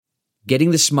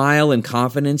Getting the smile and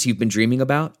confidence you've been dreaming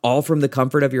about, all from the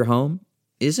comfort of your home,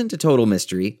 isn't a total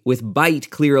mystery with Bite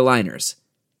Clear Aligners.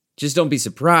 Just don't be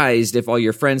surprised if all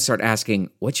your friends start asking,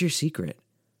 "What's your secret?"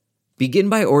 Begin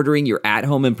by ordering your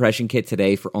at-home impression kit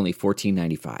today for only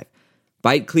 $14.95.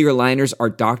 Bite Clear Aligners are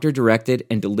doctor-directed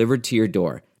and delivered to your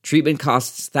door. Treatment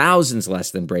costs thousands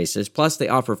less than braces, plus they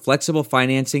offer flexible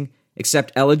financing,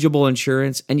 accept eligible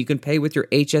insurance, and you can pay with your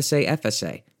HSA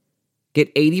FSA.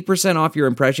 Get 80% off your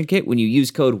impression kit when you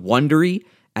use code WONDERY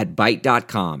at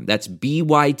Byte.com. That's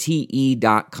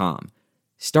BYTE.com.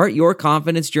 Start your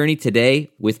confidence journey today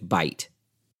with Byte.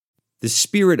 The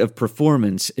spirit of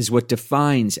performance is what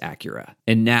defines Acura,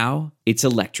 and now it's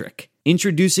electric.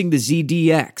 Introducing the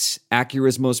ZDX,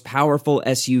 Acura's most powerful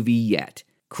SUV yet.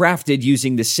 Crafted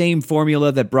using the same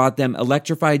formula that brought them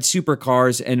electrified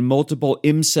supercars and multiple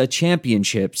IMSA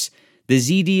championships, the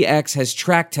ZDX has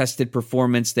track-tested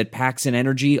performance that packs an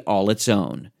energy all its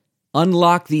own.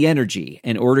 Unlock the energy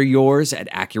and order yours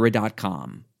at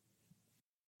Acura.com.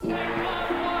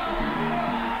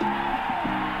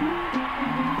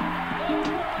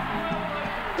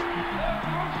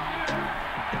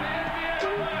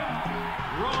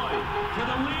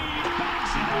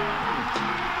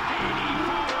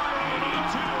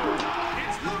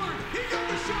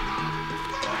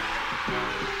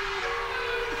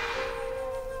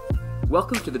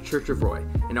 Welcome to the Church of Roy,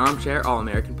 an armchair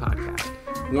All-American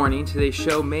podcast. Warning, today's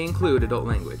show may include adult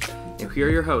language. Now here are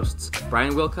your hosts,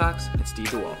 Brian Wilcox and Steve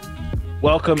DeWalt.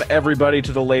 Welcome, everybody,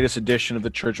 to the latest edition of the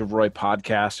Church of Roy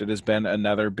podcast. It has been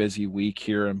another busy week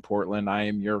here in Portland. I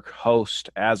am your host,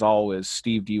 as always,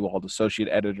 Steve DeWalt, Associate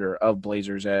Editor of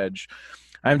Blazers Edge.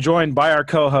 I'm joined by our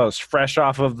co-host, fresh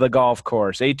off of the golf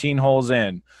course, 18 holes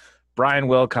in, Brian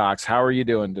Wilcox. How are you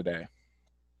doing today?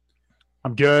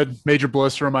 I'm good. Major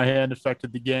blister on my hand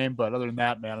affected the game, but other than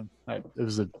that, man, it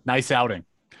was a nice outing.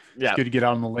 Yeah, it's good to get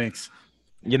out on the links.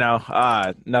 You know,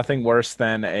 nothing worse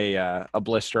than a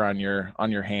blister on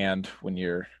your hand when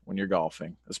you're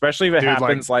golfing, especially if it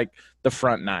happens like the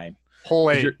front nine. Hole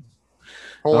 8.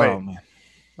 Hole 8. Man.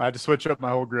 I had to switch up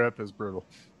my whole grip. It was brutal.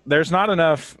 There's not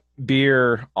enough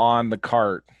beer on the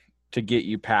cart to get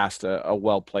you past a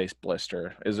well-placed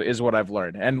blister is what I've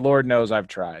learned. And Lord knows I've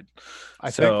tried.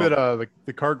 I think that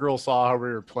the cart girl saw how we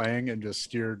were playing and just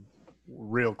steered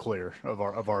real clear of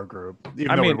our group.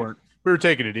 Even though we were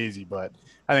taking it easy, but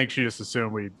I think she just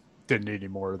assumed we didn't need any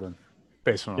more than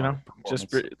based on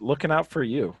just looking out for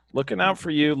you, looking out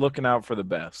for the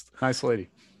best. Nice lady.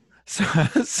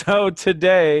 So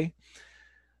today,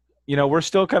 you know, we're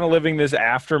still kind of living this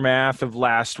aftermath of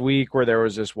last week where there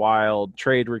was this wild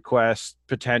trade request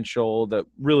potential that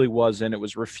really wasn't. It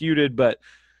was refuted. But,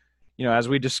 you know, as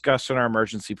we discussed in our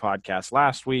emergency podcast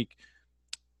last week,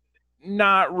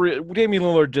 Damian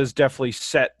Lillard does definitely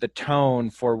set the tone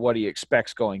for what he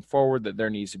expects going forward, that there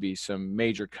needs to be some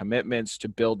major commitments to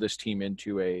build this team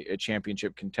into a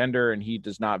championship contender. And he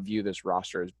does not view this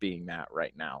roster as being that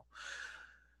right now.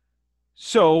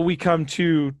 So we come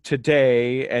to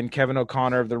today, and Kevin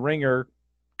O'Connor of The Ringer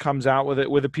comes out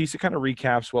with a piece that kind of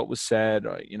recaps what was said.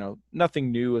 You know,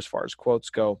 nothing new as far as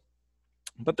quotes go,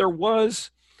 but there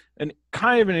was an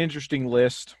interesting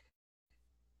list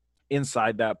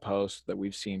inside that post that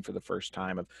we've seen for the first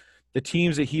time of the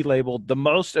teams that he labeled the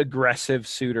most aggressive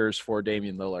suitors for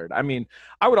Damian Lillard. I mean,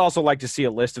 I would also like to see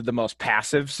a list of the most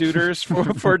passive suitors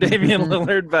for Damian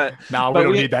Lillard, but we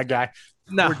don't need that guy.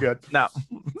 No, we're good. No.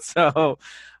 So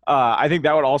I think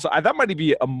that would also – that might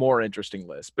be a more interesting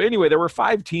list. But anyway, there were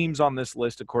 5 teams on this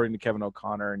list according to Kevin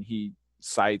O'Connor, and he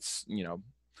cites, you know,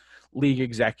 league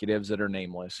executives that are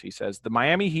nameless. He says the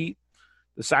Miami Heat,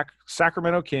 the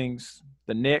Sacramento Kings,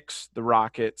 the Knicks, the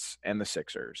Rockets, and the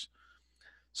Sixers.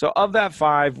 So of that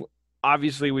 5,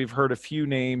 obviously we've heard a few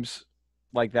names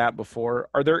like that before.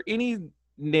 Are there any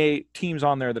teams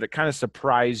on there that it kind of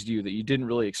surprised you that you didn't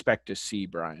really expect to see,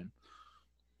 Brian?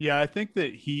 Yeah, I think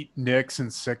that Heat, Knicks,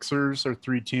 and Sixers are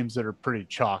 3 teams that are pretty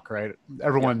chalk, right?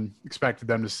 Everyone expected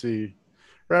to see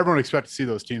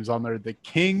those teams on there. The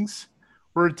Kings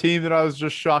were a team that I was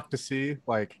just shocked to see.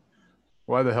 Like,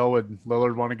 why the hell would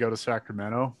Lillard want to go to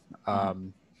Sacramento?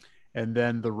 And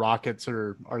then the Rockets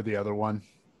are the other one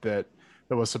that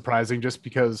was surprising, just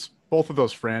because both of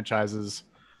those franchises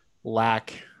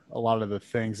lack a lot of the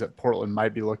things that Portland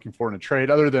might be looking for in a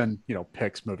trade, other than, you know,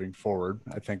 picks moving forward.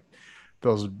 I think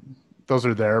those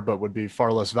are there, but would be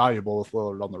far less valuable with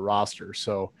Lillard on the roster.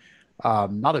 So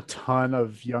not a ton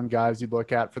of young guys you'd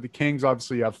look at. For the Kings,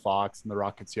 obviously you have Fox, and the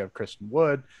Rockets you have Christian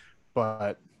Wood,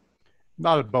 but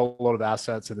not a boatload of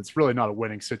assets, and it's really not a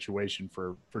winning situation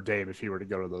for Dame if he were to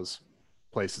go to those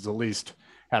places, at least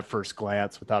at first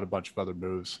glance, without a bunch of other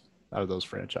moves. out of those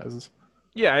franchises.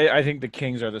 Yeah, I think the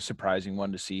Kings are the surprising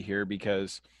one to see here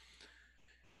because,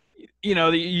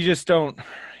 you just don't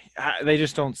 – they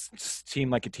just don't seem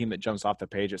like a team that jumps off the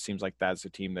page. It seems like that's a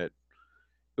team that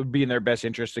would be in their best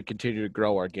interest to continue to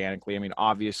grow organically. I mean,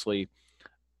 obviously,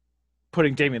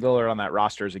 putting Damian Lillard on that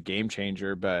roster is a game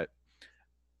changer, but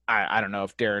I don't know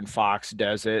if De'Aaron Fox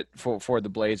does it for the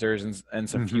Blazers and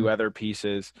some few other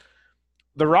pieces.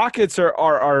 The Rockets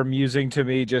are amusing to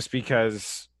me just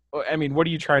because – I mean, what are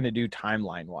you trying to do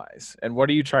timeline-wise? And what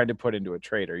are you trying to put into a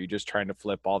trade? Are you just trying to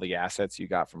flip all the assets you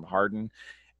got from Harden?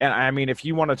 And, I mean, if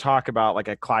you want to talk about, like,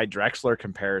 a Clyde Drexler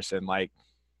comparison, like,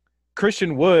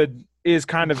 Christian Wood is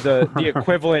kind of the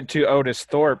equivalent to Otis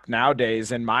Thorpe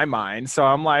nowadays in my mind. So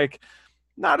I'm like,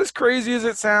 not as crazy as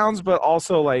it sounds, but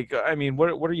also, like, I mean,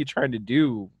 what are you trying to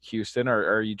do, Houston?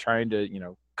 Or are you trying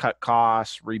to, cut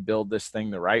costs, rebuild this thing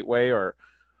the right way? Or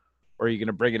are you going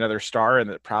to bring another star and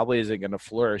that probably isn't going to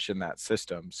flourish in that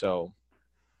system? So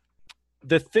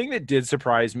the thing that did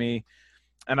surprise me,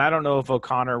 and I don't know if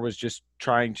O'Connor was just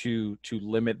trying to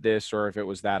limit this or if it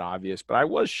was that obvious, but I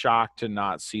was shocked to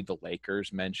not see the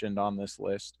Lakers mentioned on this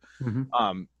list.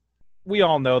 We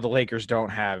all know the Lakers don't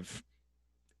have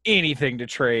anything to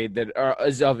trade that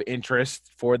is of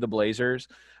interest for the Blazers,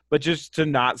 but just to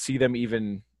not see them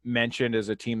even mentioned as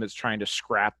a team that's trying to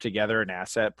scrap together an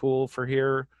asset pool for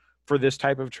this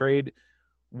type of trade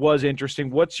was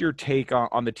interesting. What's your take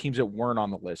on the teams that weren't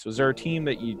on the list? Was there a team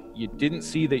that you didn't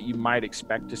see that you might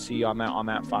expect to see on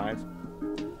that 5?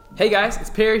 Hey guys, it's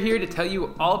Perry here to tell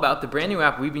you all about the brand new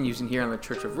app we've been using here on the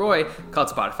Church of Roy called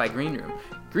Spotify Green Room.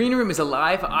 Green Room is a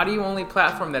live audio-only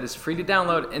platform that is free to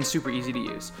download and super easy to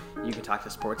use. You can talk to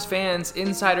sports fans,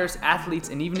 insiders, athletes,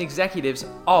 and even executives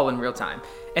all in real time.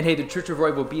 And hey, the Church of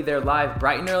Roy will be there live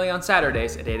bright and early on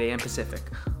Saturdays at 8 a.m. Pacific.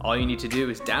 All you need to do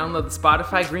is download the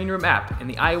Spotify Green Room app in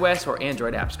the iOS or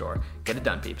Android App Store. Get it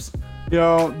done, peeps.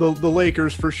 The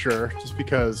Lakers for sure, just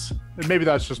because, and maybe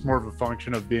that's just more of a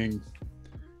function of being,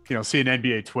 seeing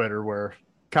NBA Twitter where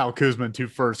Kyle Kuzma and 2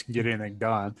 firsts can get anything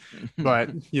done. But,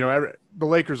 the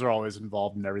Lakers are always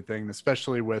involved in everything,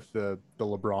 especially with the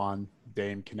LeBron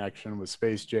Dame connection with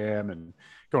Space Jam and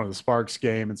going to the Sparks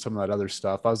game and some of that other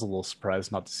stuff. I was a little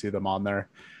surprised not to see them on there.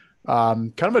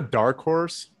 Kind of a dark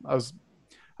horse. I was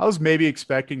maybe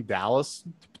expecting Dallas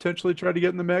to potentially try to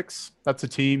get in the mix. That's a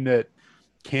team that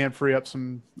can free up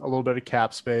a little bit of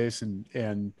cap space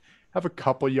and have a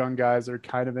couple young guys that are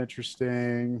kind of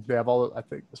interesting. They have I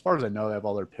think, as far as I know, they have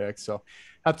all their picks. So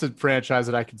that's a franchise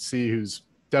that I can see who's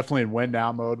definitely in win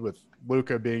now mode, with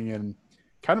Luka being in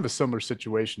kind of a similar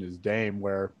situation as Dame,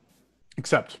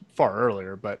 except far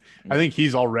earlier. But I think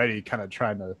he's already kind of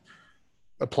trying to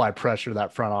apply pressure to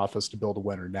that front office to build a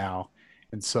winner now.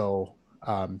 And so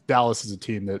Dallas is a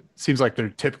team that seems like they're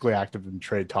typically active in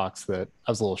trade talks that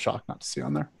I was a little shocked not to see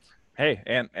on there. Hey,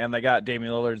 and they got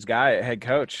Damian Lillard's guy at head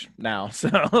coach now. So.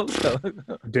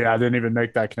 Yeah, I didn't even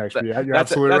make that connection. You're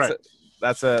absolutely right.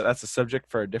 That's a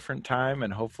subject for a different time,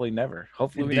 and hopefully never.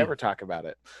 Hopefully Indeed. we never talk about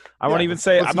it. I won't even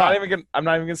say. I'm not even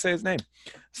gonna say his name.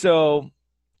 So,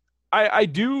 I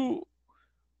do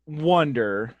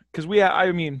wonder, because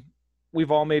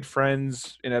we've all made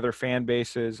friends in other fan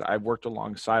bases. I've worked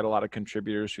alongside a lot of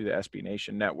contributors through the SB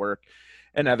Nation network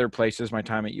and other places. My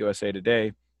time at USA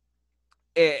Today.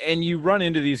 And you run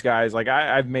into these guys, like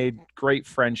I've made great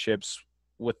friendships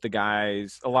with the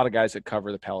guys, a lot of guys that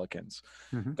cover the Pelicans,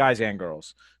 guys and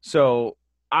girls. So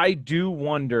I do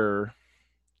wonder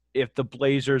if the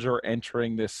Blazers are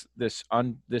entering this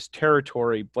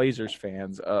territory, Blazers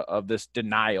fans, of this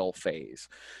denial phase,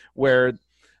 where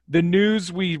the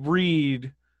news we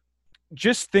read,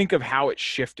 just think of how it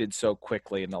shifted so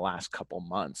quickly in the last couple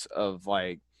months of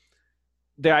like,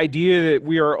 the idea that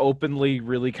we are openly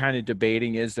really kind of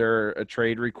debating, is there a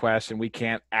trade request, and we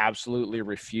can't absolutely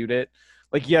refute it.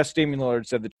 Like, yes, Damian Lillard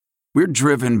said that. We're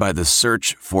driven by the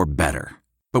search for better.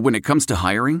 But when it comes to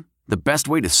hiring, the best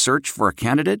way to search for a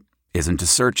candidate isn't to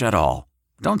search at all.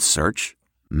 Don't search.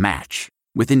 Match.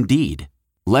 With Indeed.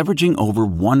 Leveraging over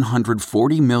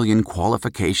 140 million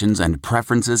qualifications and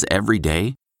preferences every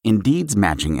day, Indeed's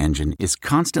matching engine is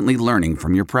constantly learning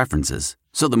from your preferences.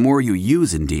 So the more you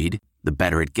use Indeed, the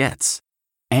better it gets.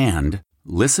 And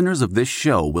listeners of this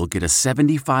show will get a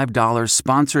 $75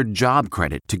 sponsored job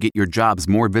credit to get your jobs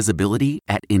more visibility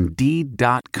at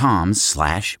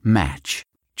Indeed.com/match.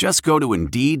 Just go to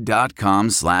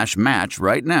Indeed.com/match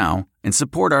right now and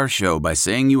support our show by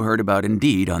saying you heard about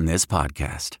Indeed on this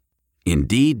podcast.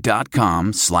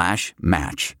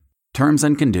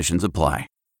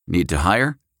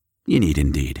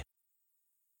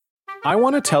 I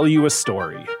want to tell you a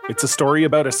story. It's a story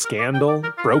about a scandal,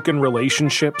 broken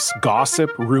relationships, gossip,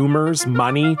 rumors,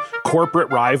 money, corporate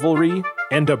rivalry,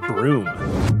 and a broom.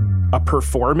 A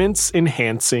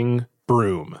performance-enhancing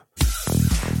broom.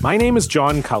 My name is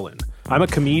John Cullen. I'm a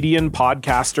comedian,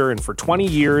 podcaster, and for 20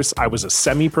 years, I was a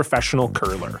semi-professional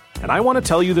curler. And I want to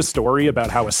tell you the story about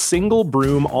how a single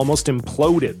broom almost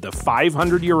imploded the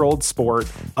 500-year-old sport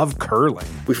of curling.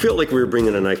 We felt like we were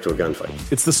bringing a knife to a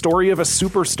gunfight. It's the story of a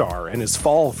superstar and his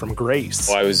fall from grace.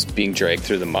 Well, I was being dragged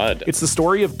through the mud. It's the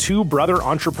story of two brother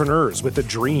entrepreneurs with a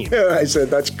dream. I said,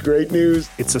 that's great news.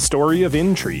 It's a story of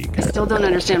intrigue. I still don't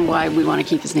understand why we want to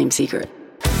keep his name secret.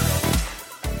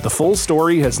 The full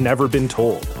story has never been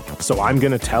told, so I'm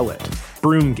going to tell it.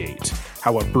 Broomgate,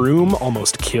 how a broom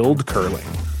almost killed curling.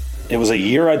 It was a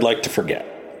year I'd like to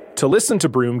forget. To listen to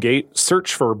Broomgate,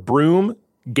 search for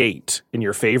Broomgate in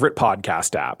your favorite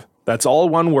podcast app. That's all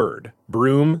one word,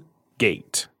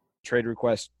 Broomgate. Trade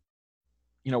request,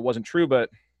 wasn't true, but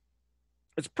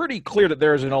it's pretty clear that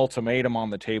there's an ultimatum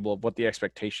on the table of what the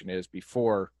expectation is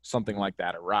before something like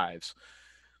that arrives.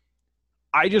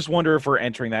 I just wonder if we're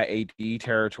entering that AD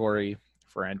territory,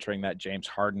 if we're entering that James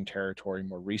Harden territory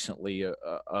more recently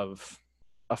of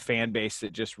a fan base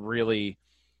that just really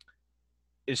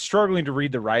is struggling to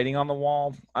read the writing on the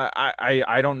wall.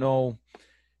 I don't know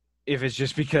if it's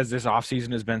just because this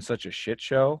offseason has been such a shit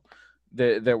show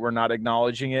that we're not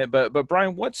acknowledging it. But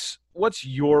Brian, what's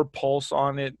your pulse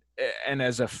on it? And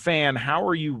as a fan, how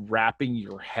are you wrapping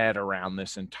your head around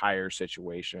this entire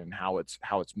situation, how it's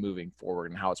moving forward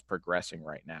and how it's progressing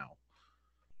right now?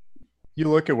 You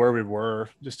look at where we were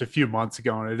just a few months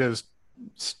ago, and it is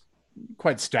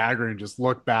quite staggering. Just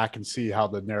look back and see how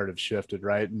the narrative shifted,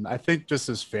 right? And I think just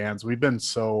as fans, we've been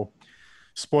so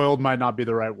spoiled, might not be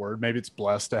the right word. Maybe it's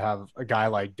blessed to have a guy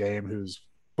like Dame whose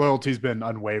loyalty's been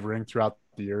unwavering throughout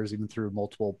the years, even through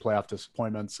multiple playoff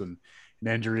disappointments and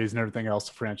injuries and everything else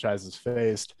the franchise has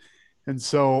faced. And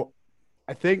so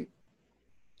I think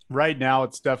right now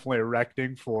it's definitely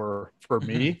erecting for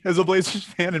me as a Blazers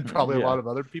fan and probably a lot of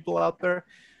other people out there.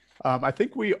 I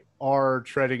think we are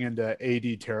treading into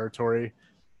AD territory.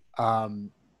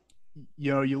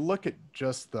 You look at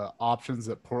just the options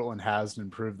that Portland has to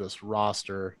improve this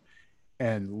roster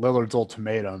and Lillard's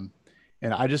ultimatum,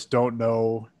 and I just don't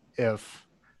know if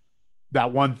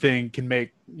that one thing can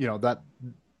make, that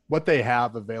what they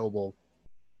have available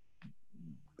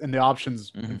and the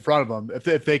options in front of them,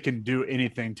 if they can do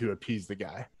anything to appease the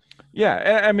guy.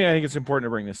 Yeah, I mean, I think it's important to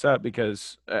bring this up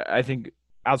because I think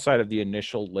outside of the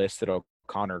initial list that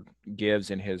O'Connor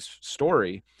gives in his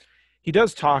story, he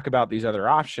does talk about these other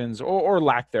options or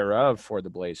lack thereof for the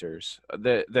Blazers,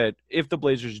 that if the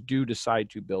Blazers do decide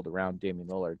to build around Damian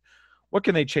Lillard, what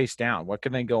can they chase down? What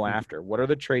can they go after? What are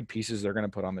the trade pieces they're going to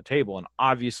put on the table? And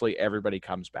obviously everybody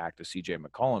comes back to CJ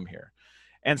McCollum here.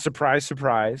 And surprise,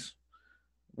 surprise,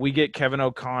 we get Kevin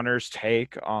O'Connor's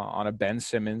take on a Ben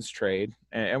Simmons trade.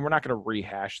 And we're not going to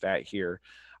rehash that here.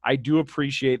 I do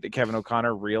appreciate that Kevin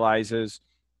O'Connor realizes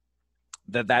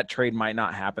that trade might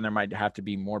not happen. There might have to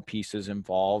be more pieces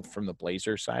involved from the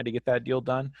Blazers side to get that deal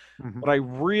done. But I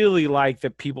really like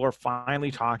that people are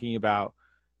finally talking about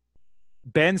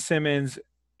Ben Simmons,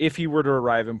 if he were to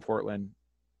arrive in Portland,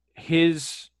 him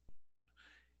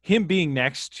being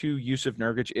next to Yusuf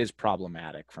Nurkic is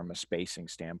problematic from a spacing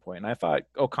standpoint. And I thought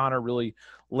O'Connor really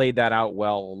laid that out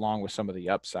well, along with some of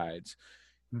the upsides.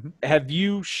 Have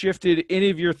you shifted any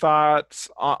of your thoughts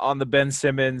on the Ben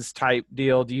Simmons type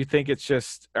deal? Do you think it's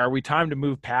just, are we time to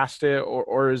move past it,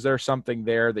 or is there something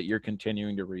there that you're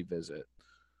continuing to revisit?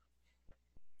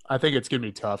 I think it's going to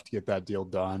be tough to get that deal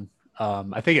done.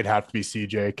 I think it'd have to be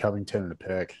CJ, Covington, and a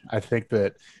pick. I think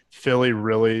that Philly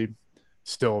really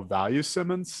still values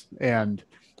Simmons, and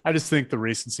I just think the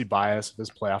recency bias of his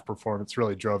playoff performance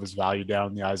really drove his value down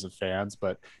in the eyes of fans.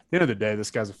 But at the end of the day, this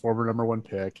guy's a former number one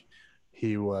pick.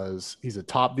 He's a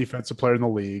top defensive player in the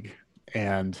league,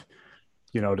 and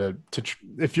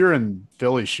if you're in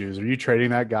Philly's shoes, are you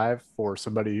trading that guy for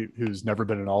somebody who's never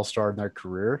been an all-star in their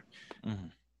career?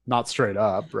 Not straight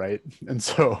up, right? And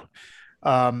so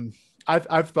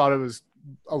I've thought it was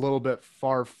a little bit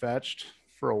far-fetched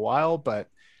for a while, but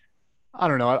I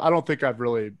don't know. I don't think I've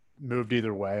really moved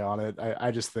either way on it.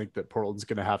 I just think that Portland's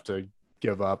going to have to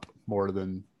give up more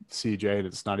than CJ, and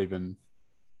it's not even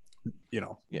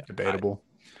debatable.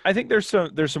 I think there's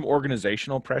some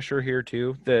organizational pressure here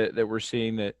too that we're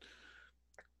seeing, that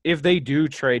if they do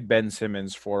trade Ben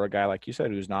Simmons for a guy like you said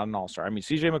who's not an all-star. I mean,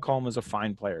 CJ McCollum is a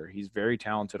fine player. He's very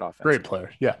talented offensively. Great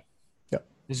player. Yeah.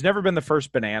 He's never been the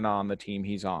first banana on the team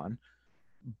he's on.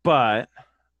 But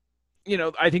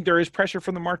I think there is pressure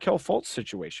from the Markelle Fultz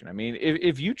situation. I mean,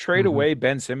 if you trade away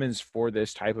Ben Simmons for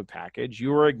this type of package,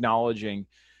 you are acknowledging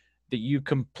that you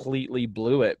completely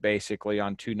blew it basically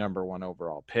on 2 number 1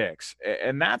 overall picks.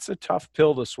 And that's a tough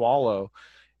pill to swallow.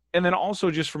 And then also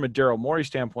just from a Daryl Morey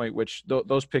standpoint, which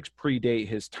those picks predate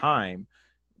his time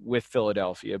with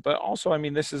Philadelphia. But also, I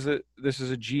mean, this is a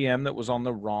GM that was on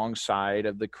the wrong side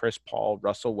of the Chris Paul,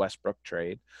 Russell Westbrook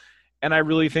trade. And I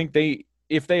really think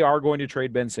if they are going to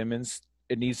trade Ben Simmons,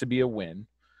 it needs to be a win.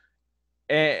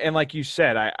 And like you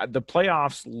said, the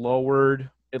playoffs lowered,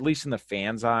 at least in the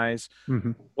fans' eyes,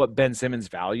 what Ben Simmons'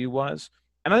 value was.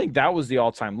 And I think that was the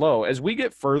all-time low. As we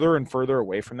get further and further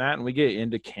away from that and we get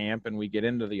into camp and we get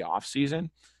into the offseason,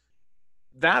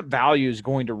 that value is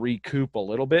going to recoup a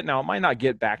little bit. Now, it might not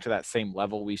get back to that same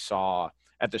level we saw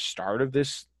at the start of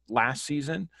this last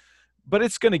season, but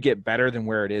it's going to get better than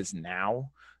where it is now.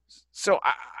 So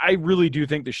I really do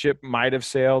think the ship might have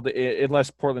sailed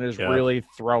unless Portland is really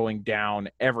throwing down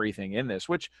everything in this,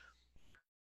 which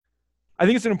I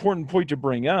think it's an important point to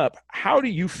bring up. How do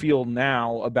you feel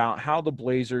now about how the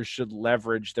Blazers should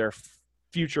leverage their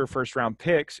future first-round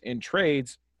picks in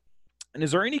trades? And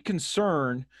is there any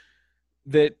concern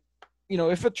that,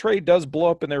 if a trade does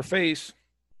blow up in their face,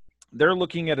 they're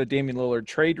looking at a Damian Lillard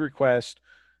trade request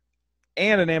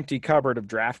and an empty cupboard of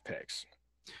draft picks?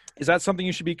 Is that something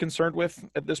you should be concerned with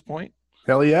at this point?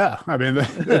 Hell yeah. I mean,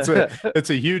 it's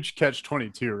a huge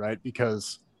catch-22, right?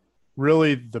 Because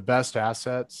really the best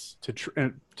assets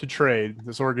to trade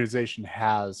this organization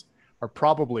has are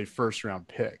probably first-round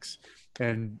picks.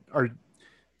 And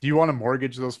do you want to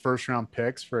mortgage those first-round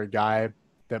picks for a guy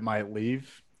that might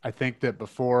leave? I think that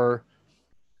before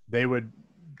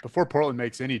Portland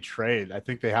makes any trade, I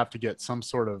think they have to get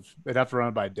they'd have to run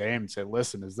it by Dame and say,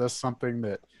 listen, is this something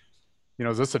that,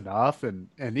 is this enough? And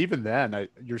even then,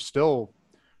 you're still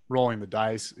rolling the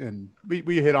dice. And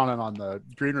we hit on it on the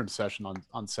green room session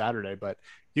on Saturday, but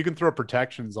you can throw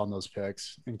protections on those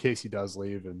picks in case he does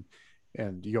leave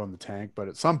and you go in the tank. But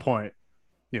at some point,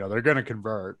 they're going to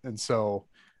convert. And so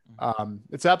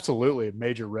it's absolutely a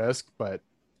major risk, but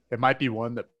it might be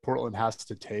one that Portland has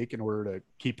to take in order to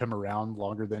keep him around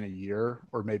longer than a year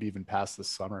or maybe even past this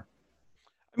summer.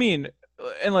 I mean,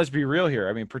 and let's be real here.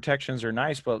 I mean, protections are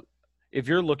nice, but if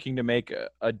you're looking to make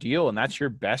a deal and that's your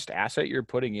best asset you're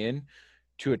putting in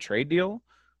to a trade deal,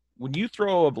 when you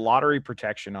throw a lottery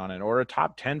protection on it or a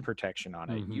top 10 protection on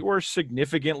it, you are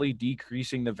significantly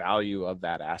decreasing the value of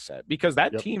that asset because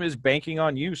that team is banking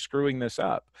on you screwing this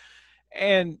up.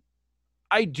 And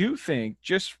I do think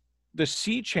just the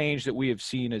sea change that we have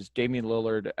seen as Damian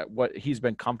Lillard, what he's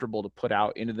been comfortable to put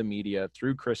out into the media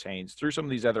through Chris Haynes, through some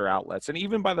of these other outlets, and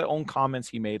even by the own comments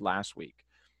he made last week,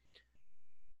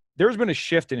 there's been a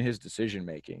shift in his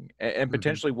decision-making and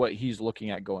potentially what he's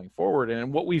looking at going forward.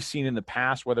 And what we've seen in the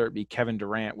past, whether it be Kevin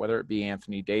Durant, whether it be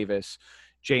Anthony Davis,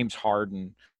 James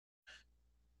Harden,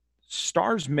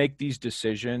 stars make these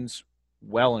decisions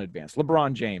well in advance.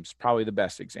 LeBron James, probably the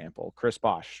best example. Chris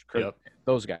Bosh,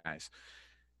 those guys.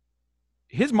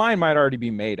 His mind might already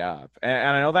be made up. And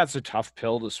I know that's a tough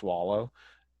pill to swallow.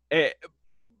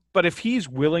 But if he's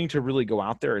willing to really go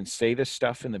out there and say this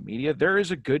stuff in the media, there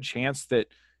is a good chance that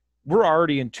we're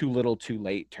already in too little, too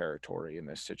late territory in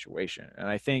this situation. And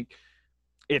I think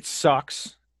it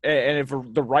sucks. And if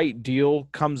the right deal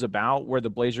comes about where the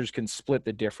Blazers can split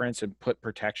the difference and put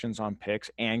protections on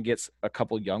picks and gets a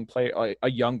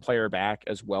young player back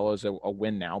as well as a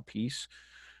win now piece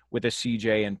with a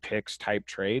CJ and picks type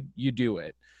trade, you do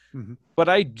it. But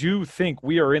I do think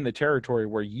we are in the territory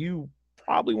where you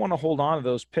probably want to hold on to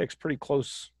those picks pretty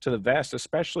close to the vest,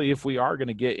 especially if we are going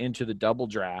to get into the double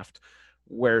draft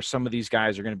where some of these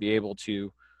guys are going to be able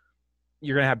to,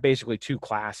 you're going to have basically 2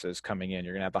 classes coming in.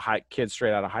 You're going to have the kids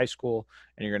straight out of high school,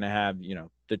 and you're going to have,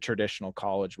 the traditional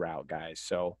college route guys.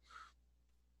 So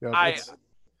go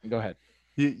ahead.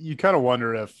 You kind of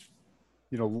wonder if,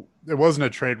 it wasn't a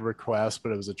trade request,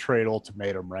 but it was a trade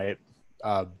ultimatum, right?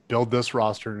 Build this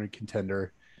roster in a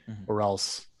contender or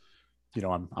else,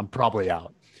 I'm probably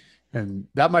out. And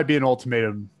that might be an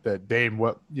ultimatum that Dame,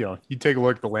 you take a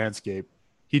look at the landscape.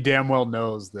 He damn well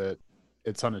knows that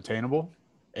it's unattainable.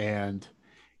 And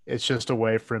it's just a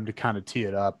way for him to kind of tee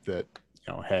it up that,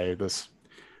 hey,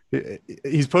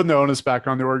 he's putting the onus back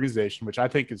on the organization, which I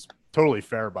think is totally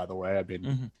fair, by the way. I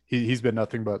mean, he's been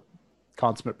nothing but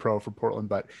consummate pro for Portland,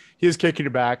 but he is kicking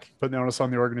it back, putting the onus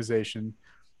on the organization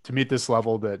to meet this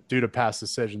level that due to past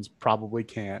decisions probably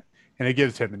can't. And it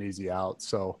gives him an easy out.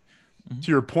 So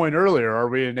to your point earlier, are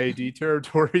we in AD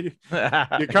territory?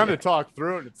 You kind of talk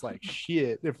through it. It's like,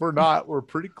 shit, if we're not, we're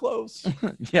pretty close.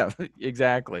 Yeah,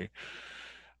 exactly.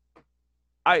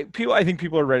 I think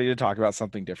people are ready to talk about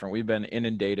something different. We've been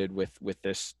inundated with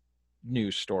this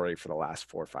news story for the last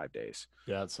 4 or 5 days.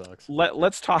 Yeah, it sucks.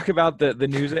 Let's talk about the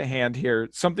news at hand here.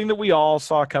 Something that we all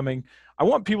saw coming. I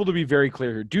want people to be very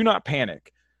clear here. Do not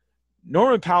panic.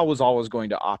 Norman Powell was always going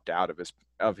to opt out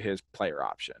of his player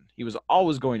option. He was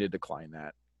always going to decline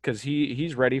that because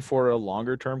he's ready for a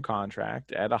longer term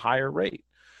contract at a higher rate.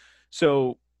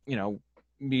 So,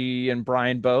 me and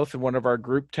Brian both in one of our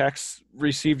group texts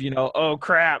received, oh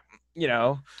crap,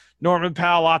 Norman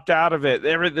Powell opted out of it.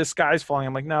 The sky's falling.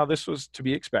 I'm like, no, this was to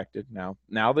be expected.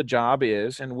 Now the job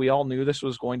is, and we all knew this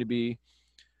was going to be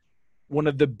one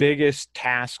of the biggest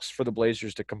tasks for the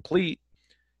Blazers to complete.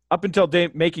 Up until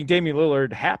making Damian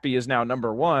Lillard happy is now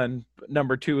number one.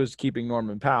 Number two is keeping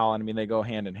Norman Powell. And I mean, they go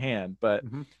hand in hand, but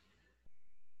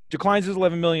declines his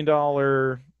 $11 million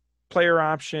player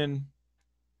option.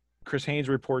 Chris Haynes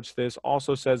reports this,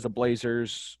 also says the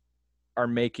Blazers are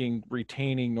making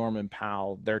retaining Norman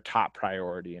Powell their top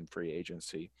priority in free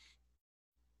agency.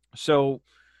 So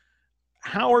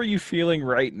how are you feeling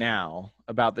right now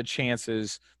about the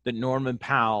chances that Norman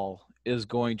Powell is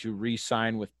going to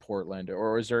re-sign with Portland?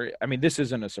 Or is there, I mean, this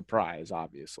isn't a surprise,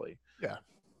 obviously. Yeah.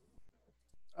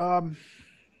 If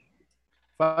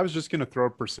I was just going to throw a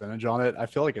percentage on it, I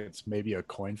feel like it's maybe a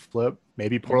coin flip.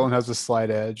 Maybe Portland has a slight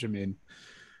edge. I mean,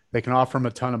 they can offer him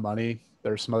a ton of money.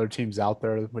 There's some other teams out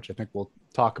there, which I think we'll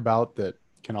talk about, that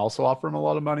can also offer him a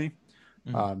lot of money.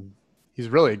 He's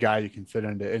really a guy you can fit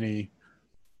into any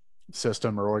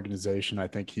system or organization. I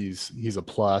think he's a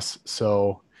plus.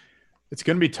 So it's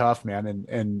going to be tough, man.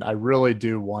 And I really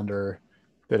do wonder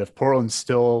that if Portland's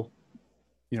still,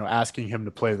 asking him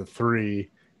to play the three,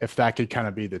 if that could kind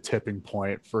of be the tipping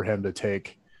point for him to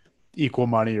take equal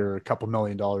money or a couple $1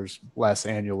 million less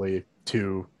annually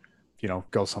to,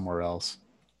 go somewhere else.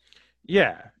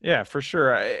 Yeah, for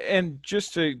sure. And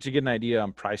just to get an idea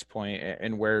on price point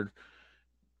and where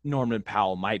Norman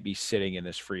Powell might be sitting in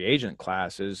this free agent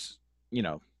class is,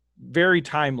 very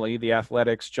timely. The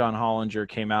Athletics' John Hollinger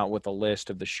came out with a list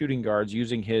of the shooting guards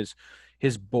using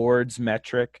his boards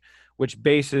metric, which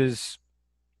bases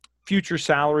future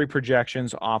salary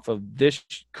projections off of this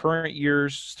current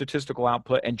year's statistical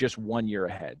output and just 1 year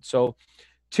ahead. So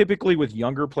typically with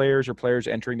younger players or players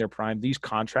entering their prime, these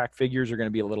contract figures are going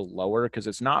to be a little lower because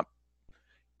it's not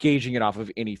gauging it off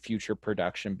of any future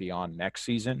production beyond next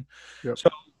season. Yep. So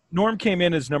Norm came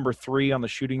in as number 3 on the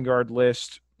shooting guard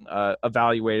list,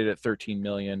 evaluated at $13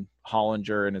 million.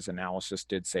 Hollinger in his analysis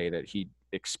did say that he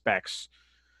expects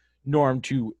Norm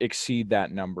to exceed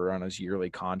that number on his yearly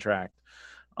contract.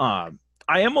 I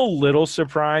am a little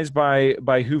surprised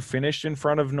by who finished in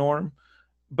front of Norm,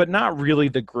 but not really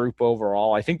the group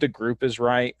overall. I think the group is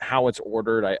right. How it's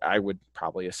ordered, I would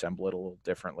probably assemble it a little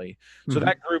differently. So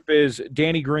that group is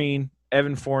Danny Green,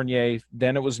 Evan Fournier,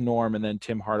 then it was Norm, and then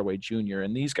Tim Hardaway Jr.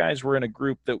 And these guys were in a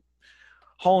group that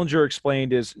Hollinger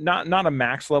explained is not a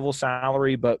max level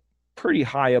salary, but pretty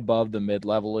high above the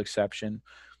mid-level exception.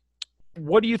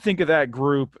 What do you think of that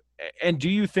group? And do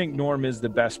you think Norm is the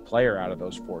best player out of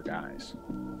those 4 guys?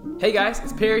 Hey guys,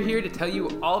 it's Perry here to tell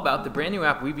you all about the brand new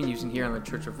app we've been using here on the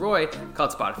Church of Roy called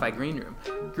Spotify Green Room.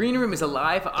 Green Room is a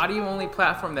live audio-only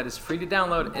platform that is free to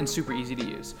download and super easy to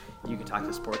use. You can talk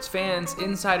to sports fans,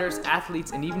 insiders,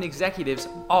 athletes, and even executives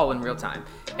all in real time.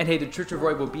 And hey, the Church of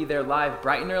Roy will be there live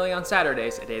bright and early on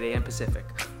Saturdays at 8 a.m. Pacific.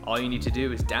 All you need to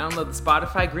do is download the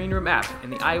Spotify Green Room app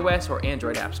in the iOS or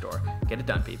Android App Store. Get it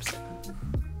done, peeps.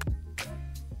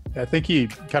 I think he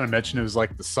kind of mentioned it was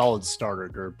like the solid starter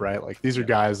group, right? Like these are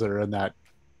guys that are in that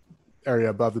area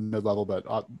above the mid-level, but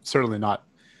certainly not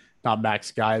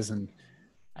max guys. And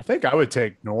I think I would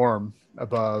take Norm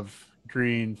above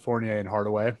Green, Fournier, and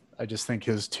Hardaway. I just think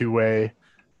his two-way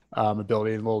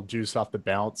ability and a little juice off the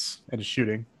bounce and his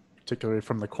shooting, particularly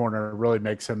from the corner, really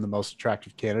makes him the most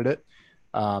attractive candidate.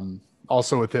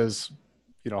 Also with his,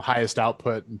 highest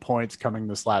output and points coming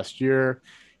this last year,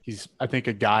 he's, I think,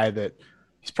 a guy that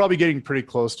he's probably getting pretty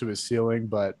close to his ceiling,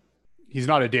 but he's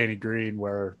not a Danny Green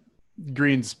where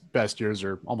Green's best years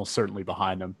are almost certainly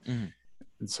behind him. Mm-hmm.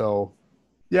 And so,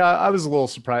 yeah, I was a little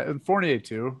surprised. And Fournier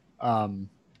too. I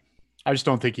just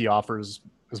don't think he offers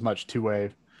as much two-way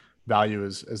value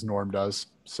as Norm does.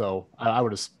 So I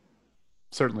would have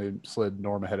certainly slid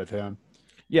Norm ahead of him.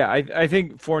 Yeah, I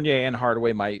think Fournier and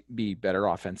Hardaway might be better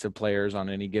offensive players on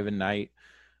any given night.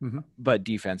 Mm-hmm. But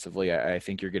defensively, I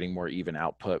think you're getting more even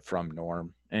output from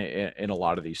Norm in a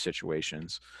lot of these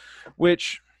situations,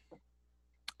 which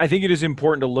I think it is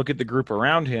important to look at the group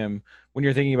around him when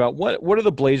you're thinking about what do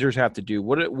the Blazers have to do?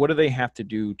 What do they have to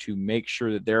do to make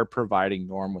sure that they're providing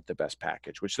Norm with the best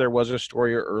package, which there was a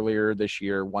story earlier this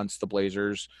year once the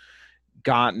Blazers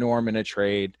got Norm in a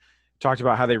trade, talked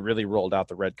about how they really rolled out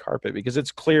the red carpet, because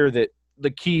it's clear that the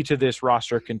key to this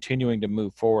roster continuing to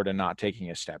move forward and not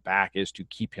taking a step back is to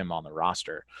keep him on the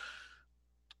roster.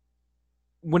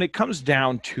 When it comes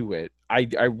down to it,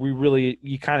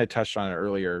 you kind of touched on it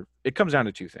earlier. It comes down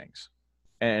to two things,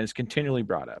 and it's continually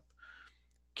brought up.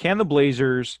 Should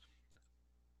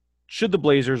the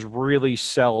Blazers really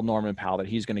sell Norman Powell that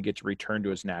he's going to get to return to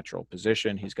his natural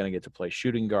position? He's going to get to play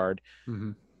shooting guard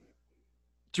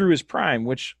through his prime,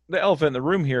 which the elephant in the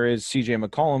room here is CJ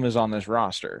McCollum is on this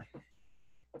roster.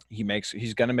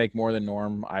 He's going to make more than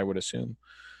Norm, I would assume.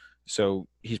 So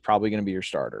he's probably going to be your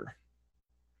starter.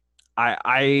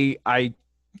 I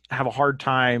have a hard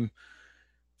time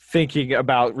thinking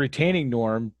about retaining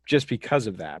Norm just because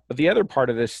of that. But the other part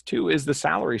of this too is the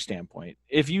salary standpoint.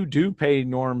 If you do pay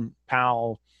Norm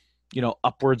Powell,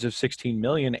 upwards of $16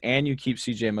 million, and you keep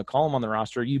CJ McCollum on the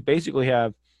roster, you basically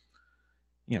have,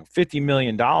 $50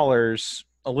 million,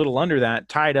 a little under that,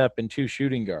 tied up in two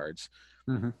shooting guards.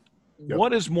 Yep.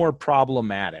 What is more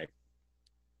problematic,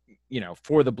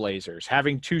 for the Blazers,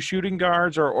 having two shooting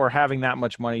guards or having that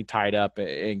much money tied up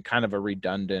in kind of a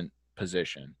redundant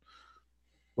position?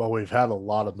 Well, we've had a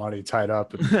lot of money tied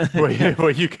up in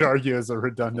what you could argue is a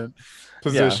redundant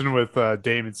position with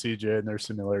Dame and CJ and their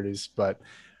similarities. But,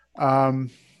 to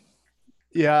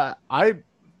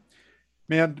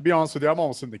be honest with you, I'm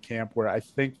almost in the camp where I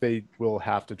think they will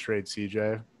have to trade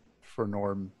CJ for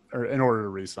Norm, or in order to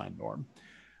re-sign Norm.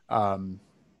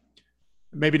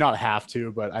 Maybe not have to,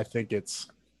 but I think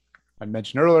I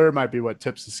mentioned earlier, it might be what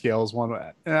tips the scales one.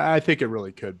 I think it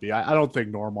really could be. I don't think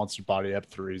Norm wants to body up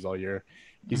threes all year.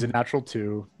 He's a natural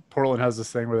two. Portland has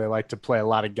this thing where they like to play a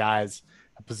lot of guys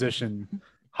a position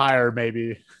higher,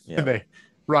 maybe. Yeah. And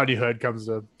Rodney Hood comes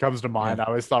to mind. Yeah. I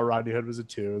always thought Rodney Hood was a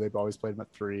two. They've always played him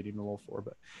at three, even a little four.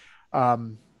 But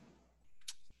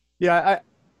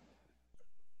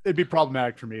it'd be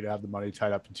problematic for me to have the money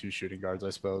tied up in two shooting guards, I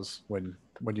suppose, when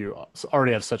you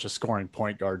already have such a scoring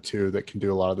point guard too that can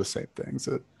do a lot of the same things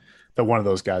that one of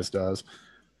those guys does.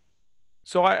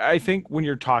 So I think when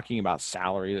you're talking about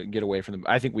salary, get away from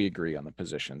I think we agree on the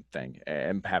position thing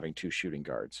and having two shooting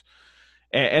guards,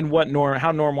 and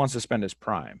how Norm wants to spend his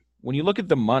prime. When you look at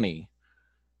the money,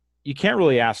 you can't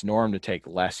really ask Norm to take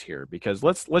less here, because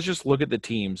let's just look at the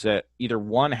teams that either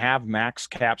one have max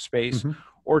cap space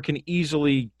or can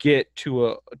easily get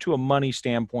to a money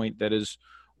standpoint that is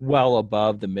well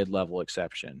above the mid-level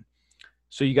exception.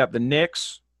 So you got the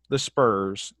Knicks, the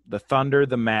Spurs, the Thunder,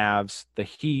 the Mavs, the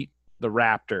Heat, the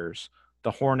Raptors, the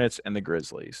Hornets, and the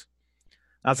Grizzlies.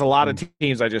 That's a lot of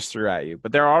teams I just threw at you,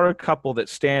 but there are a couple that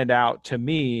stand out to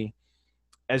me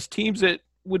as teams that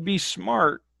would be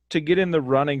smart to get in the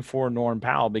running for Norm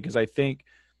Powell, because I think,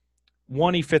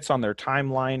 one, he fits on their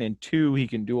timeline, and two, he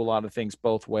can do a lot of things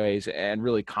both ways and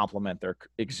really complement their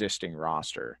existing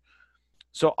roster.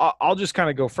 So I'll just kind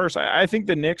of go first. I think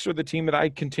the Knicks are the team that I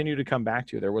continue to come back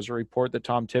to. There was a report that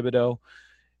Tom Thibodeau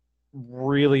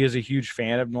really is a huge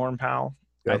fan of Norm Powell.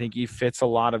 Yep. I think he fits a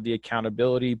lot of the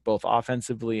accountability, both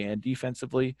offensively and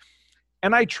defensively.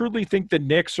 And I truly think the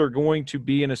Knicks are going to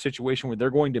be in a situation where they're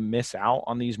going to miss out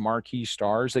on these marquee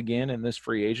stars again in this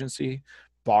free agency,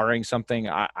 barring something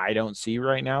I don't see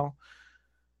right now.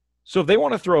 So if they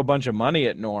want to throw a bunch of money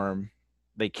at Norm,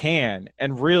 they can.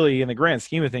 And really, in the grand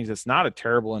scheme of things, it's not a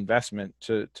terrible investment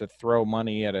to throw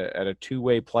money at a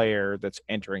two-way player that's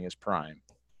entering his prime.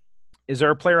 Is there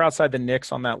a player outside the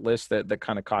Knicks on that list that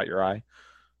kind of caught your eye?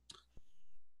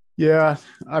 Yeah,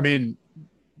 I mean,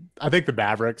 I think the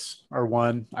Mavericks are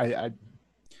one.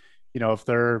 If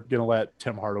they're going to let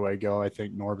Tim Hardaway go, I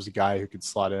think Norm's a guy who could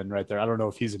slot in right there. I don't know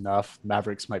if he's enough.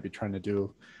 Mavericks might be trying to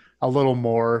do a little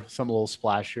more, a little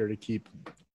splashier to keep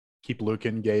Luka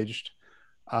engaged.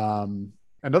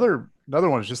 Another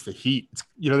one is just the Heat.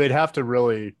 They'd have to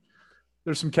really –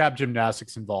 there's some cap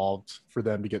gymnastics involved for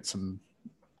them to get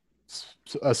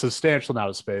a substantial amount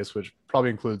of space, which probably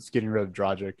includes getting rid of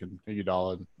Dragic and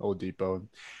Iguodala and Oladipo.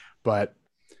 But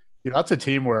that's a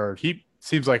team where he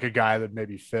seems like a guy that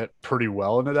maybe fit pretty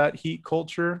well into that Heat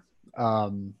culture.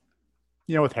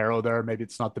 With Harrow there, maybe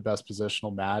it's not the best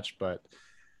positional match, but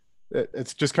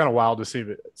it's just kind of wild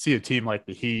to see a team like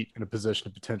the Heat in a position to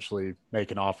potentially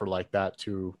make an offer like that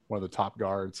to one of the top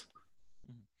guards.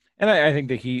 And I think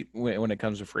the Heat, when it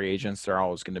comes to free agents, they're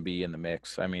always going to be in the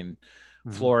mix. I mean,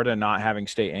 Florida not having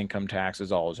state income tax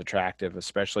is always attractive,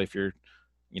 especially if you're,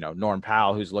 Norm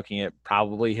Powell, who's looking at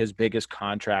probably his biggest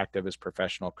contract of his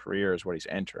professional career is what he's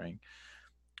entering.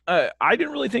 I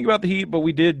didn't really think about the Heat, but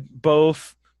we did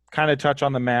both kind of touch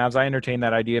on the Mavs. I entertained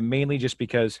that idea mainly just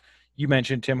because you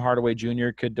mentioned Tim Hardaway Jr.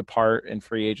 could depart in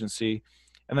free agency.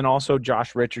 And then also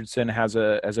Josh Richardson has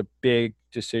a big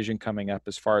decision coming up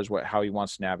as far as how he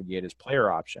wants to navigate his player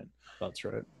option. That's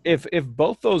right. If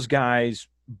both those guys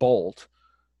bolt,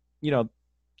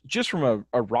 just from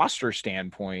a roster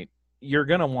standpoint, you're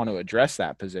going to want to address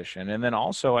that position. And then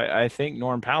also I think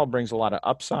Norm Powell brings a lot of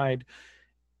upside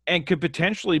and could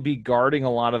potentially be guarding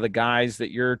a lot of the guys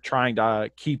that you're trying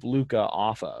to keep Luka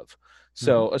off of.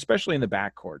 So especially in the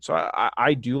backcourt. So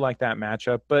I do like that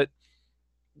matchup. But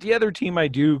the other team I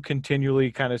do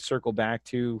continually kind of circle back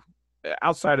to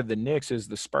outside of the Knicks is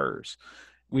the Spurs.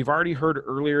 We've already heard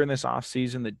earlier in this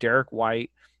offseason that Derek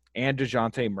White and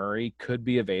DeJounte Murray could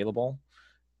be available.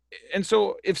 And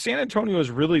so if San Antonio is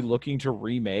really looking to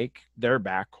remake their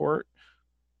backcourt,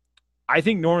 I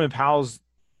think Norman Powell's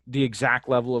the exact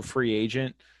level of free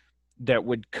agent that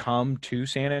would come to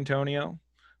San Antonio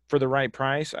for the right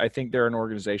price. I think they're an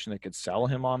organization that could sell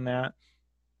him on that.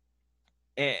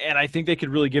 And I think they could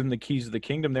really give him the keys of the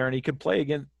kingdom there, and he could play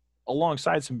again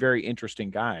alongside some very interesting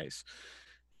guys.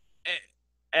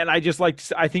 And I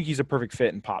think he's a perfect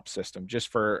fit in Pop's system just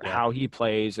for how he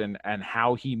plays and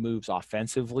how he moves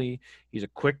offensively. He's a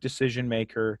quick decision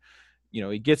maker.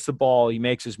 He gets the ball, he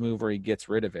makes his move, or he gets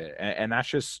rid of it. And that's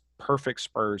just perfect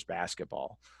Spurs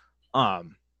basketball. I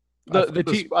thought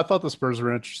the Spurs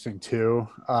were interesting too.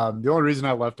 The only reason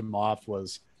I left them off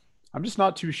was I'm just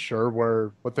not too sure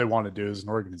what they want to do as an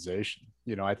organization.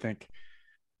 I think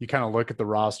you kind of look at the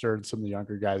roster and some of the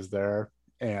younger guys there,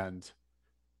 and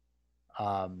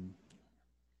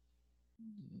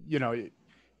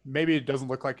maybe it doesn't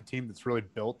look like a team that's really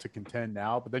built to contend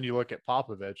now, but then you look at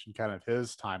Popovich and kind of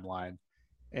his timeline,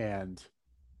 and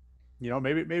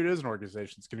maybe it is an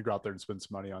organization that's going to go out there and spend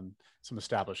some money on some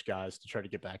established guys to try to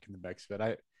get back in the mix of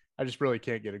it. I just really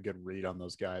can't get a good read on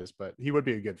those guys, but he would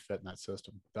be a good fit in that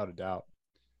system without a doubt.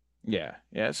 Yeah.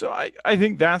 So I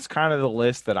think that's kind of the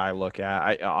list that I look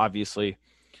at. Obviously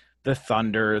the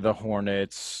Thunder, the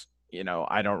Hornets,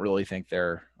 I don't really think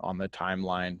they're on the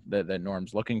timeline that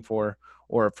Norm's looking for,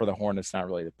 or for the Hornets, not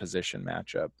really the position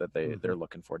matchup that they're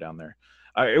looking for down there.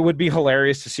 It would be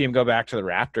hilarious to see him go back to the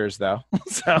Raptors, though.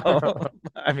 So,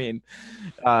 I mean,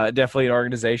 definitely an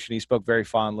organization he spoke very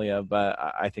fondly of, but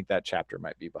I think that chapter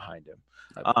might be behind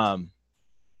him.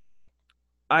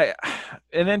 And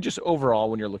then just overall,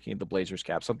 when you're looking at the Blazers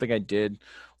cap, something I did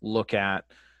look at,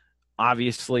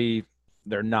 obviously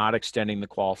they're not extending the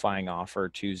qualifying offer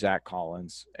to Zach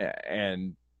Collins,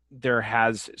 and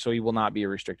so he will not be a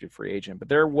restricted free agent, but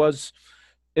there was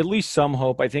at least some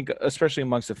hope, I think, especially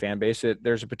amongst the fan base, that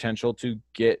there's a potential to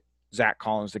get Zach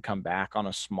Collins to come back on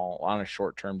a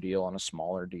short-term deal, on a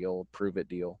smaller deal, prove-it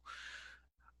deal.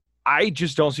 I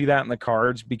just don't see that in the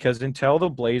cards, because until the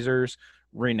Blazers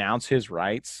renounce his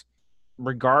rights,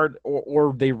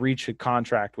 or they reach a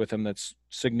contract with him that's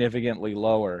significantly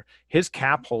lower, his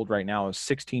cap hold right now is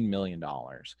 $16 million.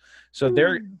 So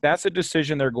that's a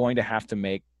decision they're going to have to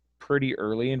make pretty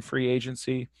early in free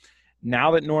agency.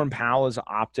 Now that Norm Powell has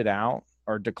opted out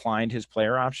or declined his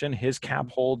player option, his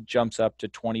cap hold jumps up to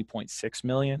 $20.6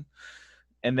 million.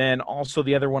 And then also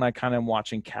the other one I kind of am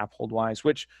watching cap hold wise,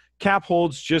 which cap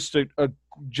holds, just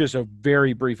a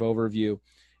very brief overview,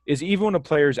 is even when a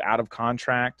player's out of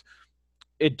contract,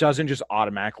 it doesn't just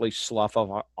automatically slough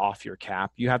off your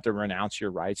cap. You have to renounce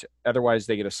your rights. Otherwise,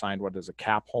 they get assigned what is a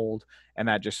cap hold, and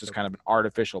that just is kind of an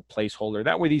artificial placeholder.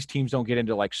 That way these teams don't get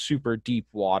into like super deep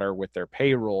water with their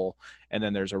payroll, and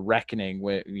then there's a reckoning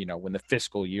when the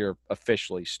fiscal year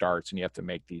officially starts and you have to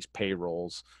make these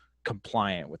payrolls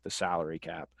compliant with the salary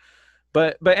cap.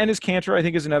 But Enes Kanter, I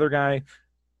think, is another guy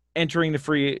entering the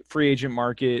free agent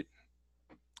market.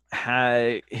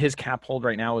 His cap hold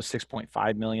right now is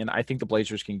 $6.5 million. I think the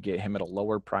Blazers can get him at a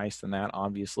lower price than that,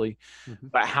 obviously,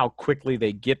 but how quickly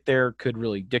they get there could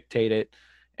really dictate it,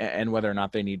 and whether or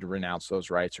not they need to renounce those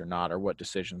rights or not, or what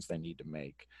decisions they need to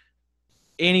make.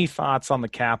 Any thoughts on the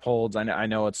cap holds? I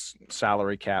know it's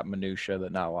salary cap minutia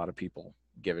that not a lot of people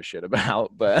give a shit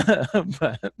about, but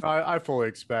I fully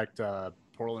expect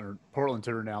Portland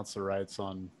to renounce the rights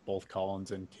on both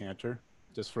Collins and Kanter,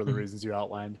 just for the reasons you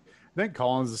outlined. I think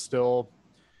Collins is still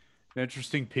an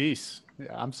interesting piece.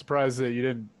 I'm surprised that you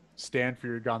didn't stand for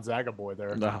your Gonzaga boy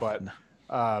there. But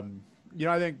I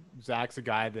think Zach's a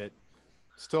guy that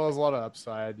still has a lot of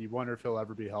upside. You wonder if he'll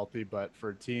ever be healthy, but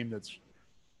for a team that's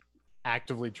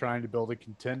actively trying to build a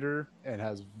contender and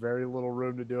has very little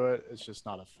room to do it, it's just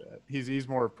not a fit. He's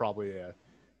more probably a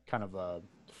kind of a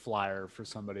flyer for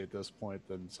somebody at this point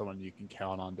than someone you can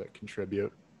count on to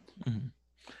contribute. Mm-hmm.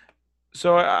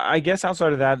 So I guess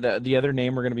outside of that, the other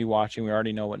name we're going to be watching, we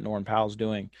already know what Norm Powell's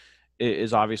doing,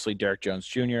 is obviously Derek Jones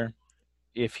Jr.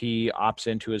 If he opts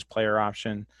into his player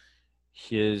option,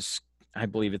 his I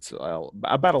believe it's about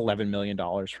 $11 million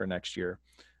for next year.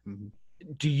 Mm-hmm.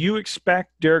 Do you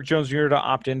expect Derek Jones Jr. to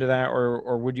opt into that,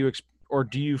 or would you or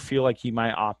do you feel like he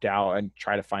might opt out and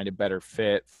try to find a better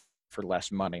fit for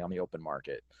less money on the open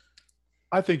market?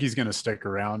 I think he's going to stick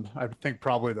around. I think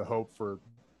probably the hope for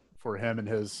him and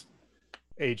his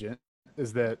agent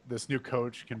is that this new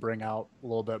coach can bring out a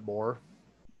little bit more,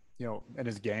 in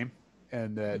his game,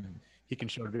 and that he can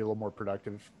show to be a little more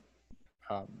productive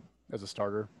as a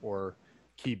starter or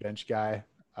key bench guy.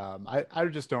 I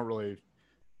just don't really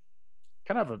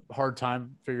kind of have a hard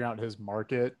time figuring out his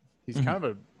market. He's kind of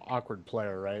an awkward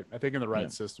player, right? I think in the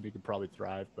right system, he could probably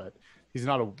thrive, but he's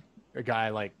not a guy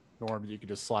like Norm that you could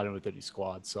just slide in with any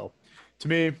squad. So to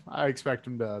me, I expect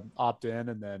him to opt in,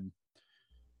 and then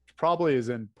probably is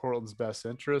in Portland's best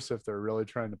interest if they're really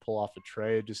trying to pull off a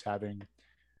trade. Just having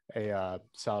a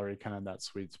salary kind of in that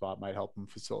sweet spot might help them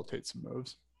facilitate some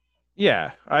moves.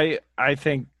 Yeah, I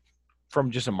think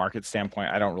from just a market standpoint,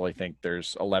 I don't really think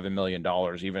there's $11 million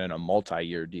even in a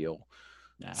multi-year deal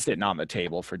sitting on the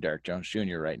table for Derek Jones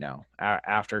Jr. right now.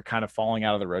 After kind of falling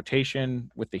out of the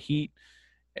rotation with the Heat,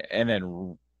 and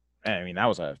then that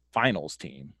was a finals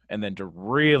team, and then to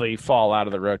really fall out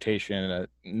of the rotation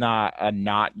in a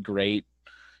not great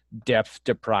depth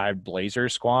deprived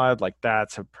Blazers squad, like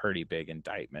that's a pretty big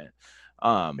indictment.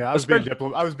 I was being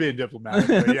diplomatic,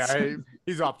 but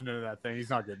he's opting into that thing. He's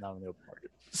not getting out of the open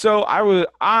market. So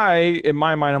in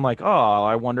my mind, I'm like,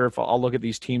 I wonder if I'll look at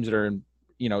these teams that are in,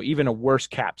 even a worse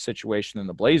cap situation than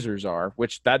the Blazers are,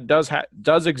 which that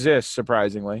does exist,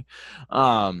 surprisingly.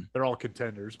 They're all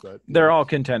contenders, but they're all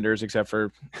contenders except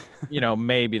for,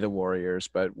 maybe the Warriors,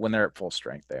 but when they're at full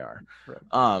strength, they are.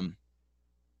 Right.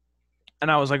 And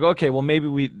I was like, okay, well,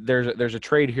 maybe there's a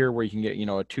trade here where you can get, a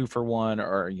 2-for-1,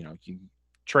 or, you can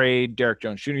trade Derek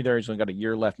Jones Jr. there. He's only got a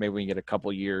year left. Maybe we can get a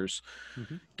couple years,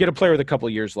 get a player with a couple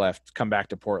years left, come back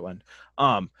to Portland.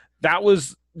 That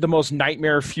was the most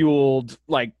nightmare fueled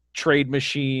trade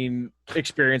machine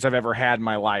experience I've ever had in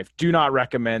my life. Do not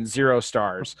recommend. 0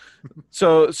 stars.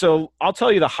 So I'll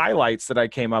tell you the highlights that I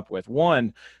came up with.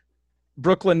 1,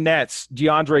 Brooklyn Nets,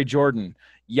 DeAndre Jordan.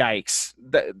 Yikes.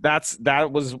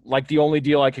 That was like the only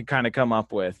deal I could kind of come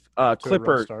up with.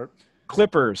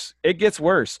 Clippers, it gets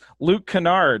worse. Luke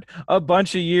Kennard, a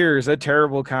bunch of years, a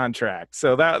terrible contract.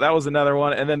 So that was another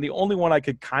one. And then the only one I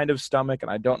could kind of stomach, and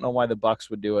I don't know why the Bucks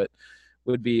would do it,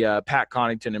 would be Pat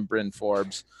Connaughton and Bryn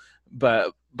Forbes.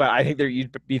 But I think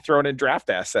you'd be thrown in draft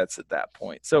assets at that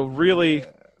point. So really,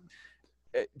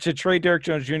 to trade Derek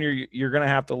Jones Jr., you're going to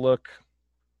have to look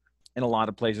in a lot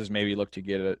of places, maybe look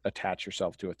to attach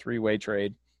yourself to a 3-way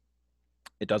trade.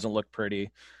 It doesn't look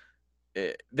pretty.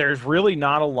 There's really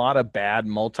not a lot of bad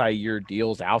multi-year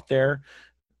deals out there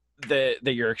that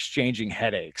you're exchanging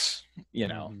headaches,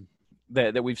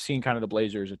 that we've seen kind of the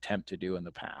Blazers attempt to do in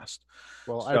the past.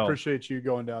 Well, I appreciate you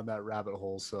going down that rabbit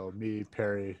hole, so me,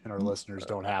 Perry, and our listeners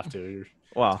don't have to.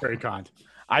 You're very kind.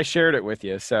 I shared it with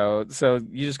you, so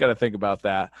you just got to think about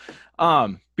that.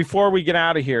 Before we get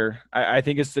out of here, I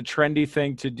think it's the trendy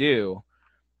thing to do.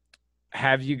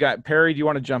 Have you got Perry? Do you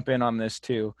want to jump in on this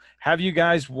too? Have you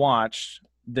guys watched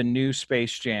the new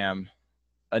Space Jam,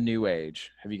 A New Age?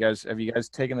 Have you guys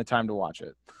taken the time to watch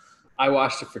it? I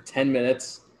watched it for 10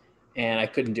 minutes, and I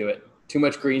couldn't do it. Too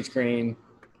much green screen.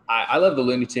 I love the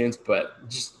Looney Tunes, but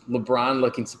just LeBron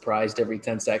looking surprised every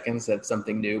 10 seconds that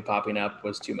something new popping up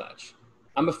was too much.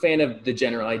 I'm a fan of the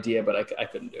general idea, but I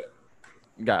couldn't do it.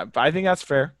 I think that's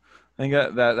fair. I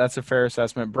think that's a fair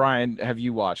assessment. Brian, have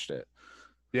you watched it?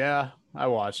 Yeah, I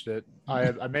watched it.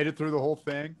 I made it through the whole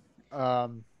thing.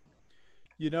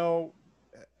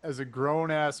 As a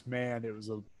grown-ass man, it was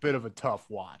a bit of a tough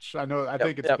watch. I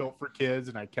think it's built for kids,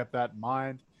 and I kept that in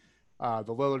mind.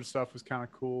 The Lillard stuff was kind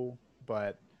of cool,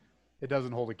 but it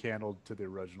doesn't hold a candle to the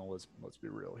original. Let's be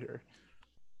real here.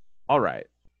 All right.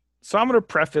 So I'm going to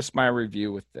preface my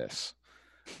review with this.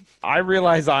 I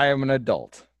realize I am an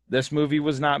adult. This movie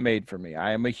was not made for me.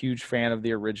 I am a huge fan of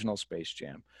the original Space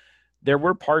Jam. There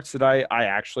were parts that I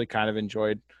actually kind of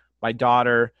enjoyed. My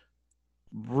daughter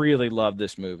really loved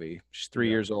this movie. She's 3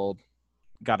 years old,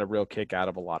 got a real kick out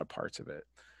of a lot of parts of it.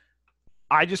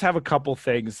 I just have a couple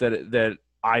things that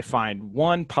I find,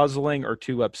 1, puzzling, or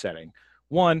 2, upsetting.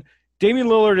 1, Damian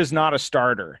Lillard is not a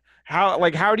starter.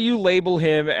 How do you label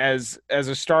him as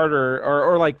a starter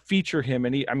or feature him?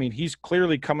 And he's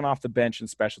clearly coming off the bench in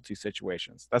specialty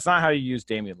situations. That's not how you use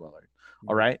Damian Lillard.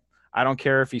 All right. I don't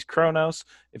care if he's Kronos,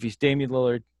 if he's Damian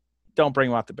Lillard, don't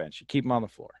bring him off the bench. You keep him on the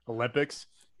floor. Olympics.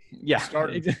 Yeah,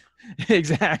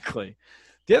 exactly.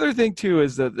 The other thing too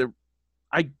is that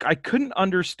I couldn't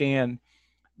understand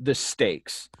the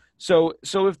stakes. So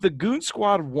if the Goon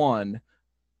Squad won,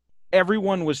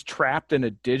 everyone was trapped in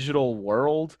a digital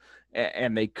world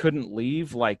and they couldn't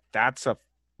leave, like that's a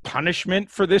punishment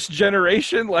for this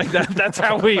generation. Like that's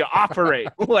how we operate.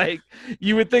 Like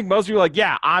you would think most people are like,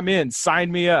 yeah, I'm in,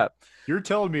 sign me up. You're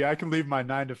telling me I can leave my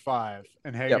 9 to 5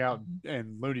 and hang out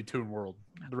in Looney Tune world.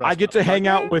 I get to hang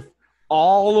out with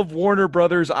all of Warner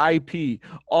Brothers IP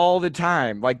all the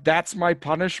time. Like that's my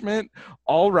punishment.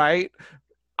 All right.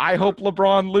 I hope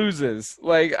LeBron loses.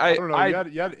 Like I don't know.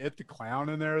 You had It the Clown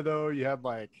in there though. You had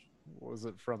like, what was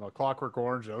it from A Clockwork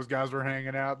Orange? Those guys were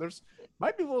hanging out. There's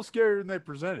might be a little scarier than they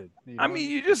presented. You know? I mean,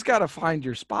 you just got to find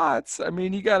your spots. I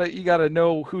mean, you gotta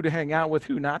know who to hang out with,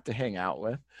 who not to hang out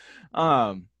with.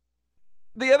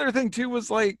 The other thing too was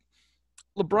like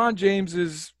LeBron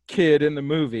James's kid in the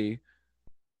movie.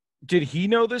 Did he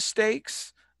know the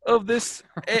stakes of this?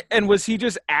 And was he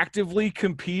just actively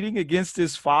competing against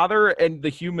his father and the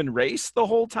human race the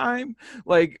whole time?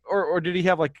 Like, or did he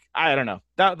have like, I don't know.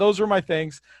 Those were my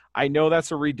things. I know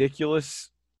that's a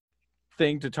ridiculous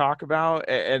thing to talk about,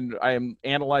 and I am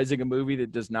analyzing a movie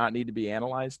that does not need to be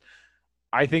analyzed.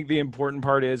 I think the important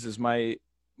part is my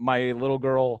little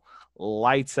girl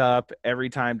lights up every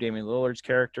time Damian Lillard's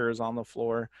character is on the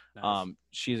floor. Nice.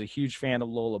 She's a huge fan of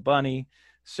Lola Bunny.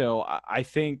 So I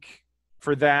think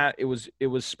for that, it was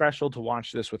special to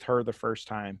watch this with her the first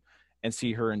time and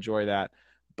see her enjoy that.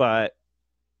 But,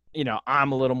 you know,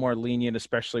 I'm a little more lenient,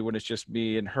 especially when it's just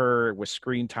me and her with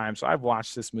screen time. So I've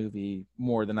watched this movie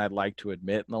more than I'd like to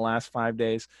admit in the last 5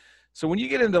 days. So when you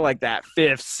get into like that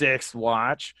 5th, 6th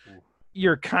watch,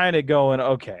 you're kind of going,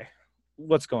 okay,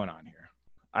 what's going on here?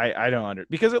 I don't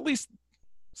because at least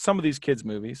some of these kids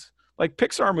movies, like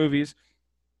Pixar movies,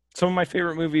 some of my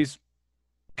favorite movies,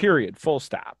 period, full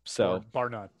stop. So bar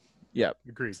none. Yep.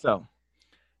 Agreed. So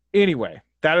anyway,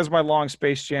 that is my long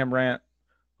Space Jam rant.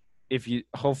 If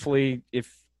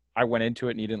I went into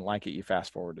it and you didn't like it, you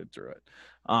fast forwarded through it.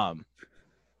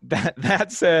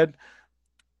 That said,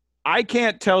 I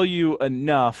can't tell you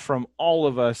enough from all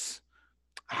of us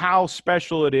how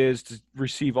special it is to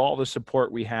receive all the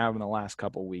support we have in the last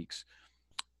couple weeks.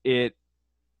 It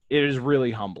is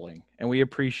really humbling, and we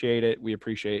appreciate it. We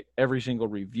appreciate every single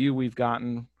review we've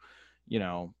gotten, you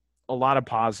know, a lot of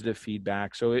positive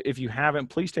feedback. So if you haven't,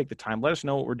 please take the time, let us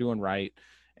know what we're doing right,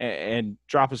 and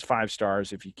drop us 5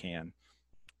 stars if you can.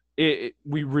 We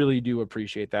really do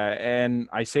appreciate that. And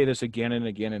I say this again and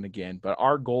again and again, but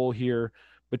our goal here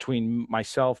between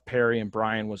myself, Perry, and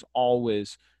Brian was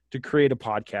always to create a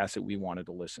podcast that we wanted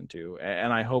to listen to.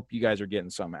 And I hope you guys are getting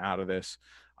something out of this.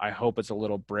 I hope it's a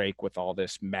little break with all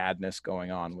this madness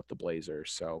going on with the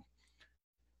Blazers. So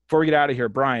before we get out of here,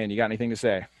 Brian, you got anything to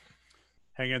say?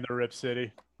 Hang in there, Rip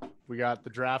City. We got the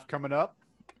draft coming up,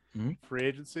 free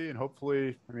agency, and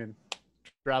hopefully, I mean,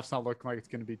 draft's not looking like it's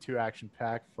going to be too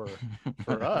action-packed for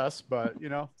us, but, you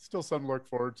know, still something to look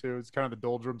forward to. It's kind of the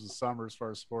doldrums of summer as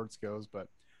far as sports goes, but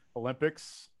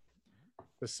Olympics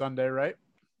this Sunday, right?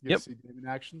 Get to see Dame in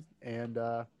action, and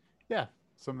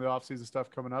some of the off-season stuff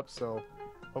coming up. So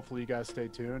hopefully you guys stay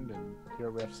tuned and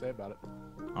hear what we have to say about it.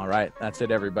 All right, that's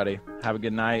it, everybody. Have a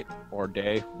good night or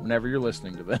day whenever you're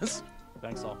listening to this.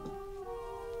 Thanks all.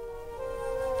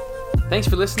 Thanks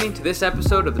for listening to this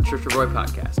episode of the Church of Roy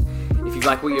podcast. If you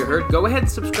like what you heard, go ahead and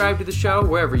subscribe to the show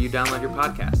wherever you download your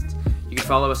podcasts. You can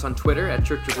follow us on Twitter at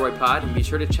Church of Roy Pod, and be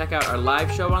sure to check out our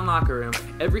live show on Locker Room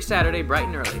every Saturday bright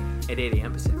and early at 8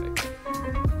 a.m. Pacific.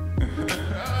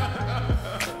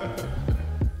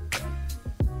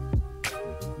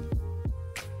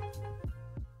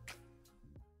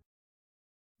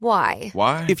 Why?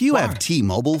 Why? If you have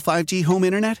T-Mobile 5G home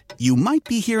internet, you might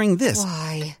be hearing this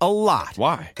Why? a lot.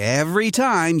 Why? Every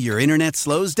time your internet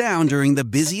slows down during the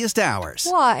busiest hours.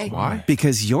 Why? Why?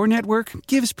 Because your network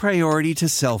gives priority to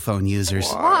cell phone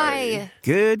users. Why?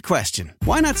 Good question.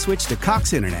 Why not switch to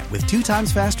Cox Internet with 2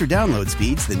 times faster download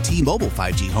speeds than T-Mobile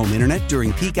 5G home internet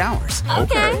during peak hours?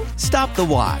 Okay. Stop the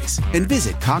whys and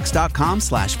visit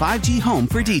cox.com/5G home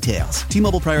for details.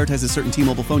 T-Mobile prioritizes certain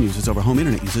T-Mobile phone users over home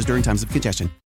internet users during times of congestion.